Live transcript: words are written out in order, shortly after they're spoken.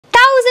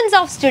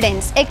Millions of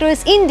students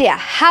across India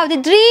have the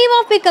dream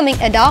of becoming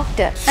a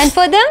doctor, and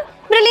for them,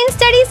 Brilliant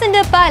Study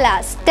Center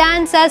Pala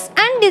stands as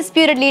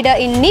undisputed leader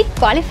in NEET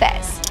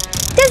qualifiers.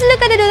 Just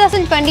look at the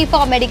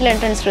 2024 medical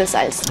entrance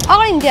results.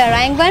 All India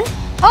rank 1,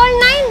 all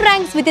 9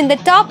 ranks within the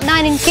top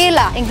 9 in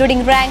Kerala,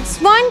 including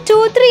ranks 1,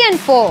 2, 3 and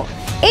 4.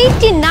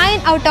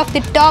 89 out of the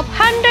top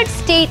 100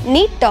 state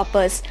NEET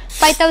toppers,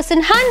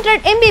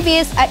 5,100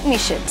 MBBS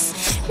admissions.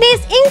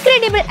 These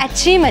incredible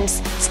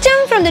achievements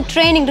stem from the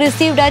training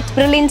received at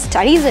Brilliant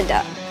Study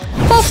Center.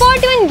 For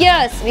 41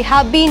 years, we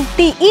have been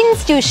the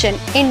institution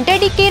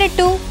dedicated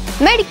to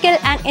medical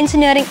and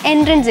engineering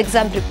entrance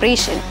exam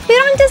preparation. We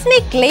don't just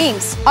make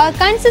claims. Our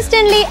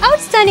consistently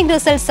outstanding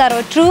results are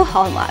our true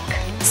hallmark.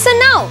 So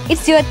now,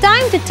 it's your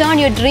time to turn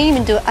your dream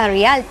into a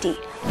reality.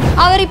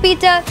 Our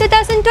repeater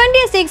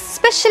 2026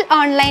 special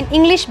online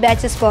English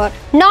batches for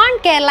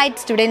Non-Keralite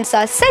students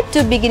are set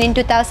to begin in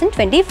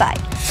 2025.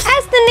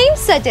 As the name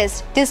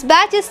suggests, this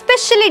batch is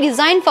specially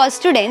designed for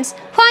students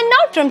who are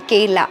not from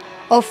Kerala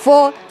or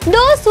for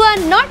those who are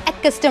not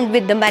accustomed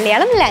with the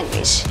Malayalam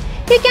language.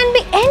 You can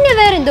be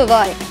anywhere in the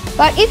world,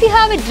 but if you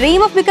have a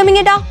dream of becoming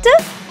a doctor,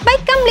 by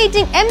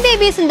completing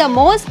MBBS in the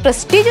most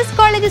prestigious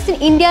colleges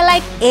in India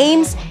like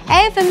AIMS,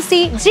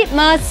 AFMC,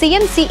 JIPMER,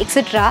 CMC,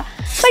 etc.,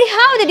 but you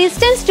have the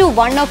distance to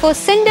one of our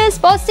centers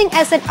posing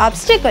as an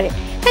obstacle,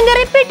 then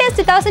the Repeaters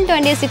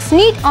 2026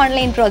 NEET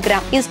online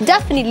program is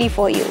definitely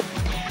for you,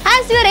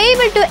 as you are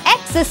able to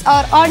access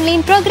our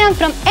online program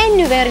from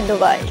anywhere in the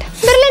world.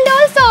 Brilliant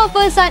also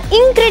offers an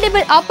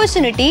incredible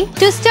opportunity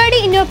to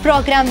study in your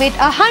program with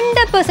a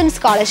 100%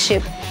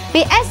 scholarship.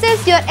 We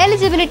assess your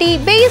eligibility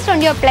based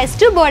on your plus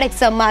 2 board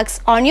exam marks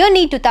on your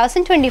NEET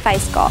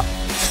 2025 score.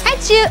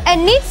 Achieve a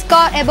NEET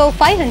score above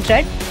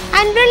 500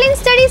 and Brilliant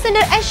Study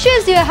Center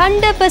assures you a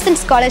 100%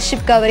 scholarship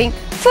covering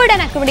food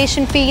and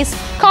accommodation fees,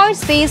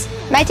 course fees,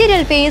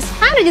 material fees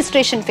and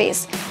registration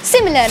fees.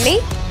 Similarly,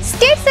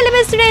 state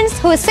syllabus students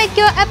who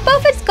secure a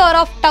perfect score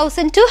of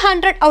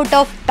 1200 out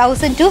of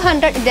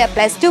 1200 in their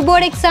plus 2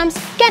 board exams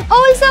can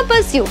also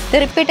pursue the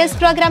Repeaters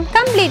program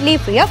completely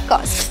free of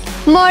cost.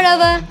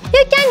 Moreover,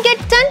 you can get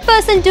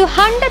 10% to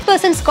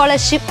 100%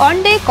 scholarship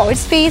on their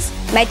course fees,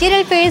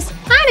 material fees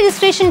and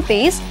registration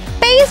fees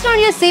based on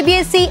your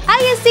CBSE,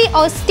 ISC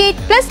or state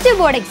plus 2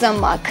 board exam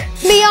mark.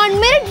 Beyond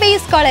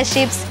merit-based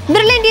scholarships,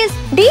 Brilliant is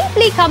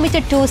deeply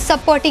committed to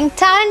supporting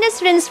talented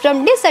students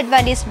from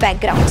disadvantaged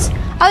backgrounds.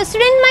 Our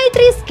Student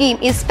Maitri scheme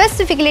is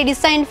specifically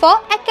designed for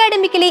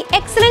academically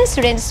excellent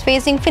students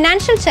facing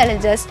financial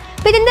challenges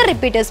within the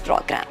Repeaters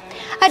program.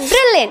 At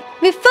Brilliant,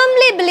 we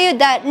firmly believe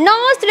that no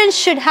student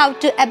should have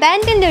to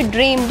abandon their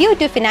dream due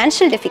to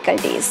financial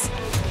difficulties.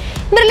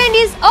 Brilliant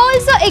is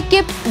also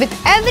equipped with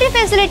every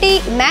facility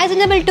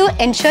imaginable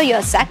to ensure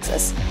your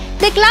success.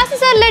 The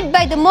classes are led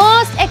by the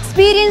most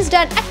experienced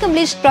and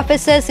accomplished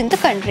professors in the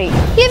country.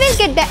 You will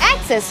get the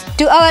access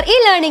to our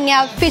e-learning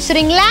app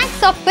featuring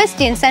lakhs of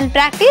questions and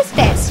practice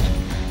tests.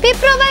 We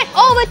provide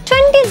over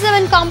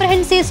 27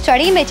 comprehensive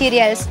study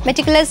materials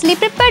meticulously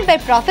prepared by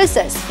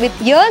professors with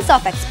years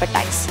of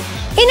expertise.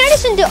 In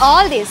addition to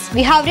all this,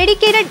 we have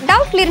dedicated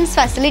doubt clearance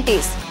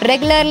facilities,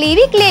 regularly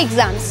weekly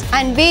exams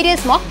and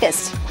various mock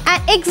tests,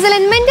 an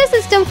excellent mentor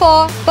system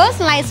for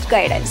personalized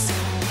guidance,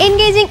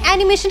 engaging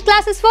animation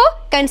classes for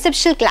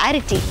conceptual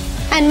clarity,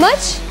 and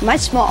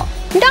much more.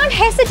 Don't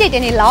hesitate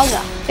any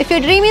longer. If your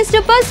dream is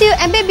to pursue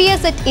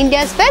MBBS at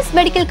India's best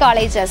medical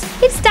colleges,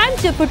 it's time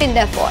to put in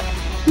the effort.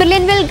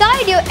 Brilliant will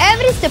guide you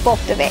every step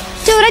of the way.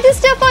 To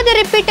register for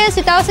the Repeaters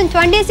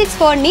 2026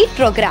 for NEET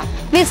program,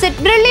 visit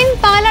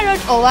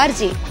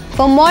brilliantpala.org.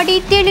 For more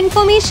detailed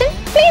information,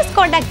 please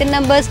contact the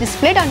numbers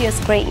displayed on your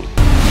screen.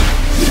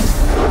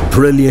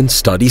 Brilliant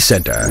Study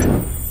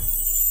Center,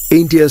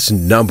 India's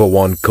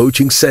 #1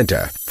 coaching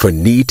center for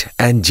NEET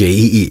and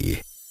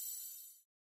JEE.